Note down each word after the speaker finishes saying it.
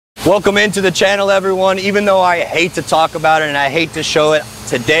Welcome into the channel, everyone. Even though I hate to talk about it and I hate to show it,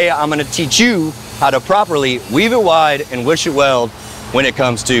 today I'm going to teach you how to properly weave it wide and wish it weld when it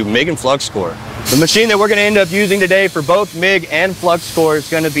comes to MIG and flux-core. The machine that we're going to end up using today for both MIG and flux-core is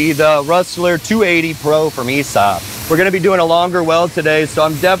going to be the Rustler 280 Pro from ESOP. We're going to be doing a longer weld today, so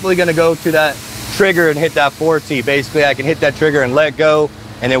I'm definitely going to go to that trigger and hit that 4T. Basically, I can hit that trigger and let go,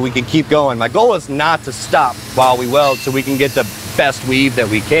 and then we can keep going. My goal is not to stop while we weld so we can get the best weave that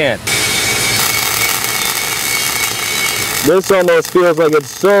we can. This almost feels like it's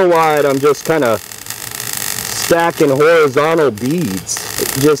so wide, I'm just kind of stacking horizontal beads.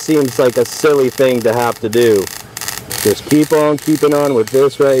 It just seems like a silly thing to have to do. Just keep on keeping on with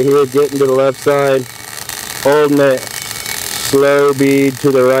this right here, getting to the left side, holding it, slow bead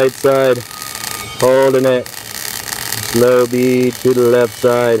to the right side, holding it, slow bead to the left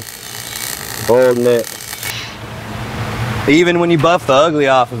side, holding it. Even when you buff the ugly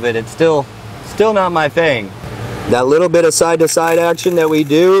off of it, it's still not my thing. That little bit of side to side action that we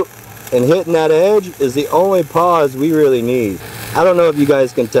do and hitting that edge is the only pause we really need. I don't know if you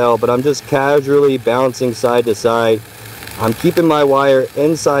guys can tell, but I'm just casually bouncing side to side. I'm keeping my wire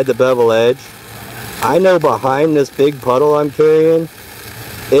inside the bevel edge. I know behind this big puddle I'm carrying,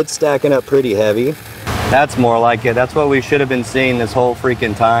 it's stacking up pretty heavy. That's more like it. That's what we should have been seeing this whole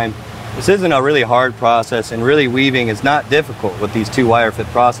freaking time. This isn't a really hard process, and really weaving is not difficult with these two wire fit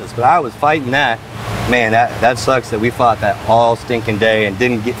process, but I was fighting that. Man, that sucks that we fought that all stinking day and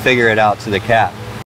didn't figure it out to the cap.